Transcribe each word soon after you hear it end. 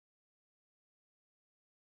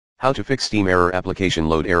How to fix Steam error application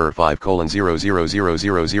load error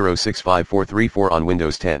 5:00000065434 on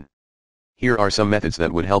Windows 10. Here are some methods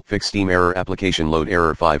that would help fix Steam error application load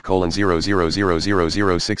error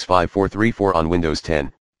 5:00000065434 on Windows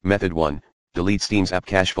 10. Method 1. Delete Steam's app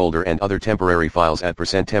cache folder and other temporary files at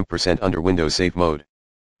 %temp% under Windows Safe Mode.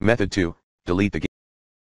 Method 2. Delete the game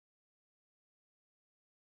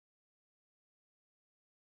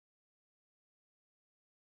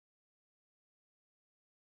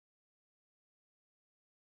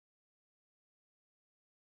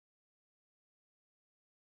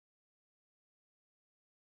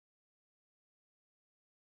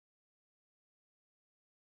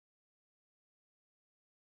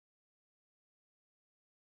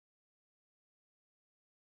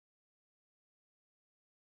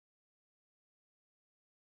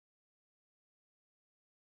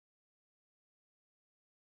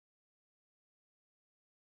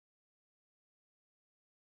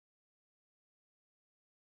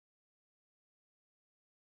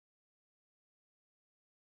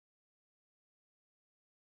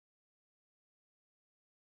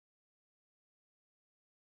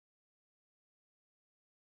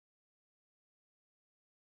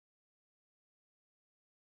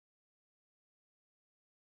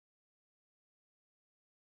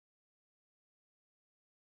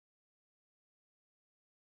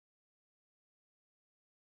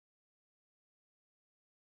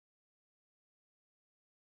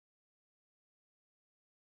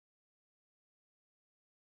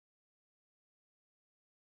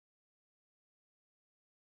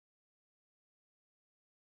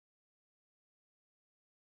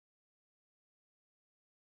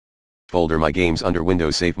folder My Games under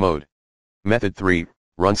Windows Safe Mode. Method 3.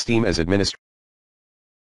 Run Steam as administrator.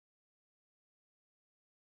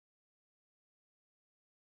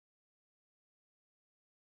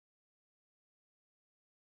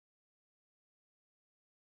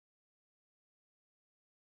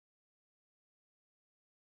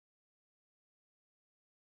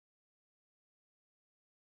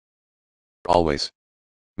 Always.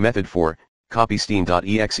 Method 4. Copy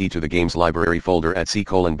steam.exe to the games library folder at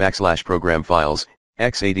 /program files,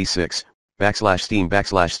 x86, /steam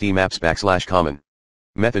apps /common.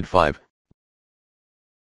 Method 5.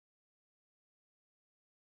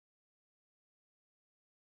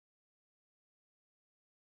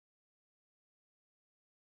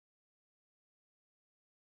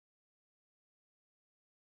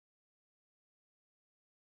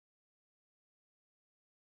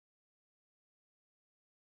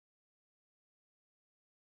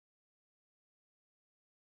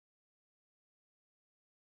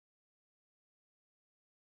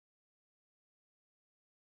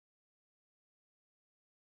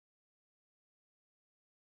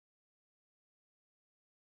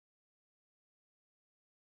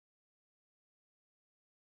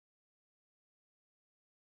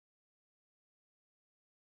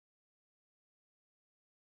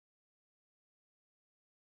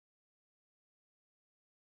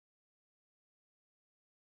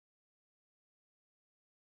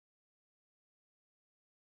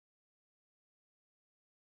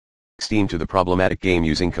 Steam to the problematic game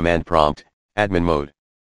using command prompt, admin mode.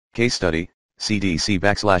 Case study, cdc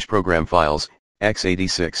 /program files,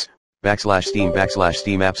 x86, /steam apps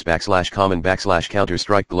 /common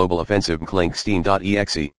 /Counter-Strike Global Offensive clink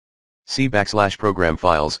steam.exe. C /program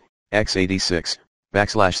files, x86,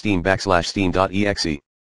 /steam steam.exe.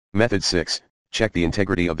 Method 6, check the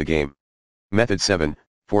integrity of the game. Method 7,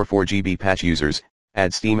 for 4GB patch users,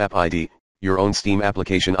 add Steam App ID, your own Steam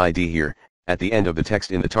application ID here, at the end of the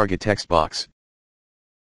text in the target text box.